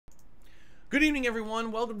Good evening,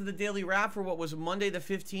 everyone. Welcome to the Daily Wrap for what was Monday, the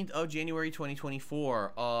 15th of January,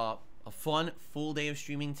 2024. A fun, full day of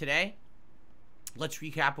streaming today. Let's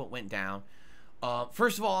recap what went down.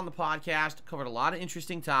 First of all, on the podcast, covered a lot of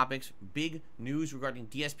interesting topics. Big news regarding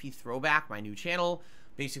DSPThrowback, my new channel.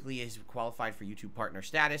 Basically is qualified for YouTube partner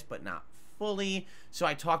status, but not fully. So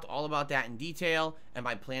I talked all about that in detail and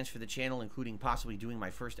my plans for the channel, including possibly doing my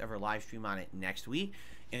first ever live stream on it next week.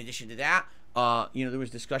 In addition to that, there was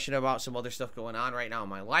discussion about some other stuff going on right now in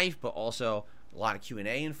my life, but also a lot of Q&A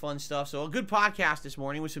and fun stuff. So a good podcast this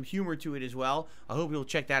morning with some humor to it as well. I hope you'll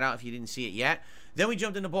check that out if you didn't see it yet. Then we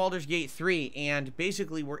jumped into Baldur's Gate 3, and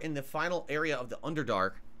basically we're in the final area of the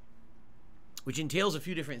Underdark, which entails a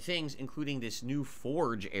few different things, including this new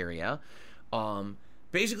Forge area.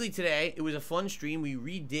 Basically today, it was a fun stream. We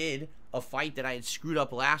redid a fight that I had screwed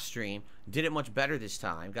up last stream, did it much better this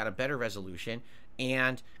time, got a better resolution,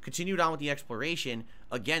 and continued on with the exploration.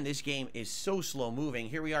 Again, this game is so slow moving.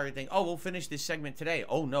 Here we are, you think, oh, we'll finish this segment today.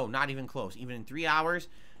 Oh no, not even close. Even in 3 hours,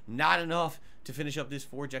 not enough to finish up this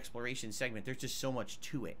Forge exploration segment. There's just so much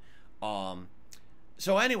to it.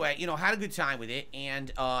 So anyway, had a good time with it,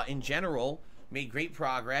 and in general, made great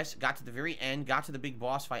progress, got to the very end, got to the big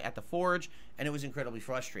boss fight at the Forge, and it was incredibly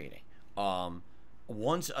frustrating.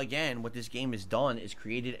 Once again, what this game has done is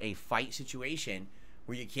created a fight situation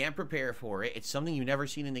where you can't prepare for it. It's something you've never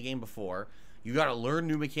seen in the game before. You got to learn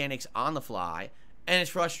new mechanics on the fly, and it's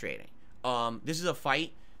frustrating. This is a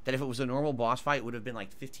fight that if it was a normal boss fight, would have been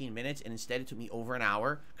like 15 minutes, and instead it took me over an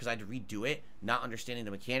hour because I had to redo it, not understanding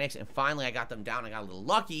the mechanics, and finally I got them down. I got a little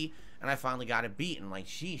lucky, and I finally got it beat, and I'm like,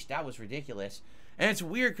 sheesh, that was ridiculous. And it's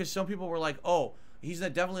weird because some people were like, oh, he's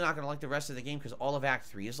definitely not going to like the rest of the game because all of Act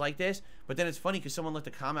 3 is like this. But then it's funny because someone left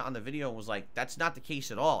a comment on the video and was like, that's not the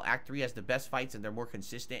case at all. Act 3 has the best fights, and they're more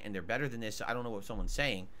consistent, and they're better than this. So I don't know what someone's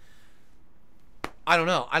saying. I don't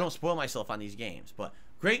know. I don't spoil myself on these games, but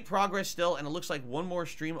great progress still, and it looks like one more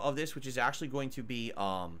stream of this, which is actually going to be,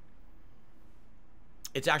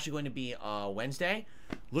 Wednesday.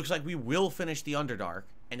 Looks like we will finish the Underdark,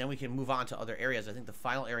 and then we can move on to other areas. I think the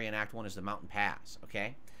final area in Act 1 is the Mountain Pass,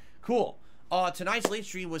 okay? Cool. Tonight's late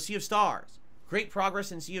stream was Sea of Stars. Great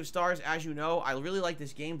progress in Sea of Stars. As you know, I really like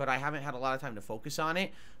this game, but I haven't had a lot of time to focus on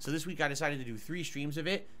it. So this week I decided to do 3 streams of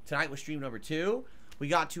it. Tonight was stream number 2. We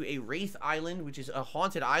got to a Wraith Island, which is a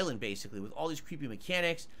haunted island, basically, with all these creepy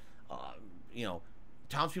mechanics.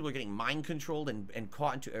 Townspeople are getting mind-controlled and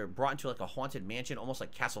caught into, or brought into, like, a haunted mansion, almost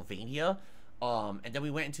like Castlevania. And then we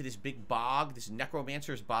went into this big bog, this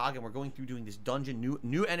necromancer's bog, and we're going through doing this dungeon.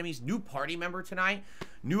 New enemies, new party member tonight,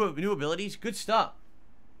 new abilities, good stuff.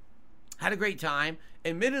 Had a great time.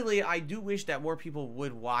 Admittedly, I do wish that more people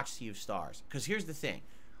would watch Sea of Stars, because here's the thing.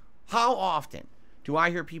 How often do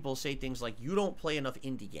I hear people say things like, you don't play enough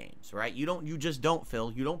indie games, right? You just don't,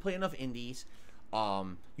 Phil. You don't play enough indies.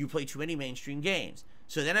 You play too many mainstream games.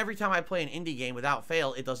 So then every time I play an indie game, without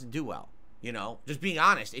fail, it doesn't do well. Just being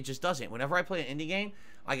honest, it just doesn't. Whenever I play an indie game,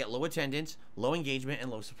 I get low attendance, low engagement,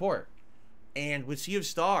 and low support. And with Sea of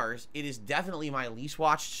Stars, it is definitely my least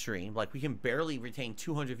watched stream. Like, we can barely retain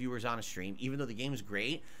 200 viewers on a stream, even though the game is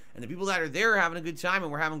great. And the people that are there are having a good time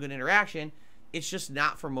and we're having good interaction. It's just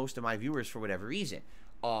not for most of my viewers for whatever reason.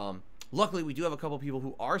 Luckily, we do have a couple people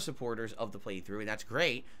who are supporters of the playthrough, and that's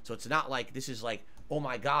great. So it's not like this is like, oh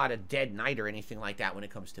my god, a dead night or anything like that when it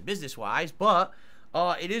comes to business-wise. But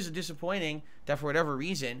it is disappointing that for whatever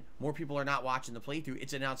reason, more people are not watching the playthrough.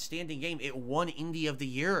 It's an outstanding game. It won Indie of the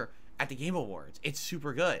Year at the Game Awards. It's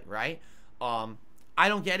super good, right? I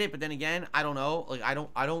don't get it, but then again, I don't know. Like, I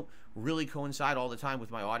don't really coincide all the time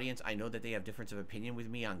with my audience. I know that they have difference of opinion with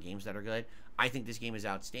me on games that are good. I think this game is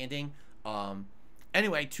outstanding.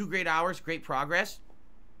 Anyway, 2 great hours, great progress.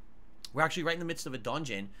 We're actually right in the midst of a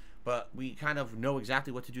dungeon, but we kind of know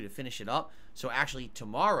exactly what to do to finish it up. So actually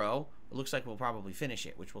tomorrow, it looks like we'll probably finish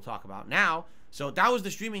it, which we'll talk about now. So that was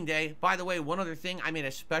the streaming day. By the way, one other thing, I made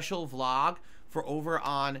a special vlog for over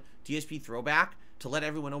on DSPThrowback to let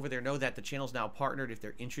everyone over there know that the channel's now partnered if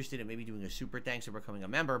they're interested in maybe doing a super thanks or becoming a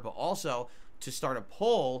member, but also to start a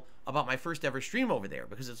poll about my first ever stream over there,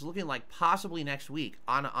 because it's looking like possibly next week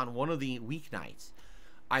on one of the weeknights,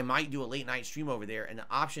 I might do a late night stream over there, and the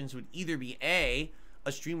options would either be a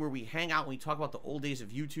stream where we hang out and we talk about the old days of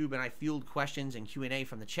YouTube, and I field questions and Q&A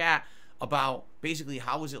from the chat about basically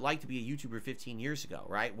how was it like to be a YouTuber 15 years ago,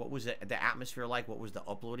 right? What was the atmosphere like? What was the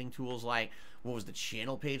uploading tools like? What was the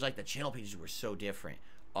channel page like? The channel pages were so different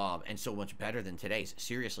and so much better than today's.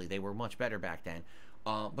 Seriously, they were much better back then.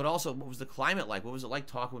 But also, what was the climate like? What was it like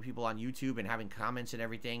talking with people on YouTube and having comments and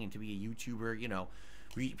everything, and to be a YouTuber,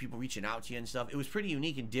 people reaching out to you and stuff? It was pretty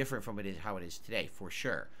unique and different from how it is today, for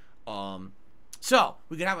sure. So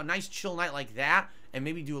we could have a nice chill night like that, and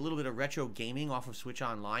maybe do a little bit of retro gaming off of Switch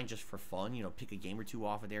Online just for fun. You know, pick a game or two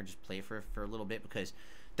off of there and just play for a little bit, because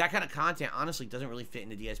that kind of content honestly doesn't really fit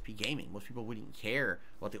into DSP gaming. Most people wouldn't care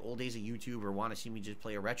about the old days of YouTube or want to see me just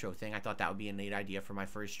play a retro thing. I thought that would be a neat idea for my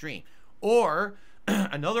first stream. Or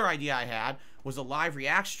another idea I had was a live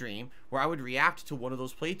react stream where I would react to one of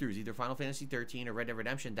those playthroughs, either Final Fantasy 13 or Red Dead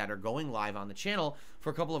Redemption, that are going live on the channel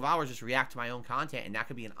for a couple of hours, just react to my own content, and that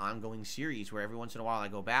could be an ongoing series where every once in a while I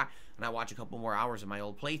go back and I watch a couple more hours of my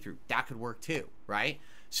old playthrough. That could work too, right?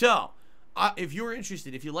 So if you're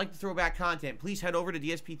interested, if you like the throwback content, please head over to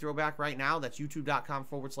DSP Throwback right now. That's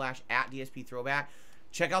youtube.com/@DSPThrowback.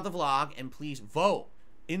 Check out the vlog, and please vote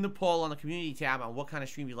in the poll on the community tab on what kind of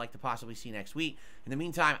stream you'd like to possibly see next week. In the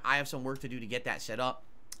meantime, I have some work to do to get that set up.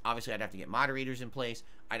 Obviously, I'd have to get moderators in place.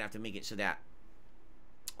 I'd have to make it so that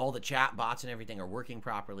all the chat bots and everything are working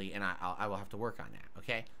properly, and I will have to work on that,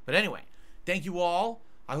 okay? But anyway, thank you all.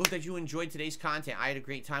 I hope that you enjoyed today's content. I had a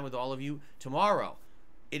great time with all of you. Tomorrow,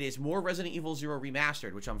 it is more Resident Evil 0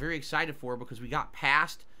 Remastered, which I'm very excited for, because we got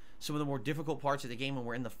past some of the more difficult parts of the game and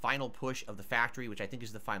we're in the final push of the factory, which I think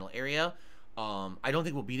is the final area. I don't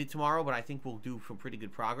think we'll beat it tomorrow, but I think we'll do some pretty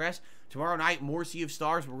good progress. Tomorrow night, more Sea of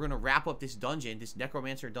Stars. We're going to wrap up this dungeon, this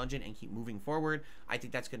Necromancer dungeon, and keep moving forward. I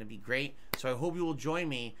think that's going to be great. So I hope you will join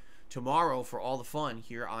me tomorrow for all the fun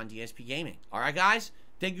here on DSP Gaming. All right, guys?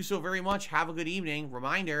 Thank you so very much. Have a good evening.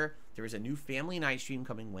 Reminder, there is a new family night stream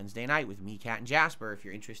coming Wednesday night with me, Kat, and Jasper. If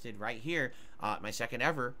you're interested, right here, my second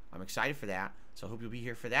ever. I'm excited for that. So I hope you'll be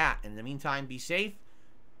here for that. And in the meantime, be safe,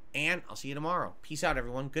 and I'll see you tomorrow. Peace out,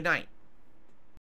 everyone. Good night.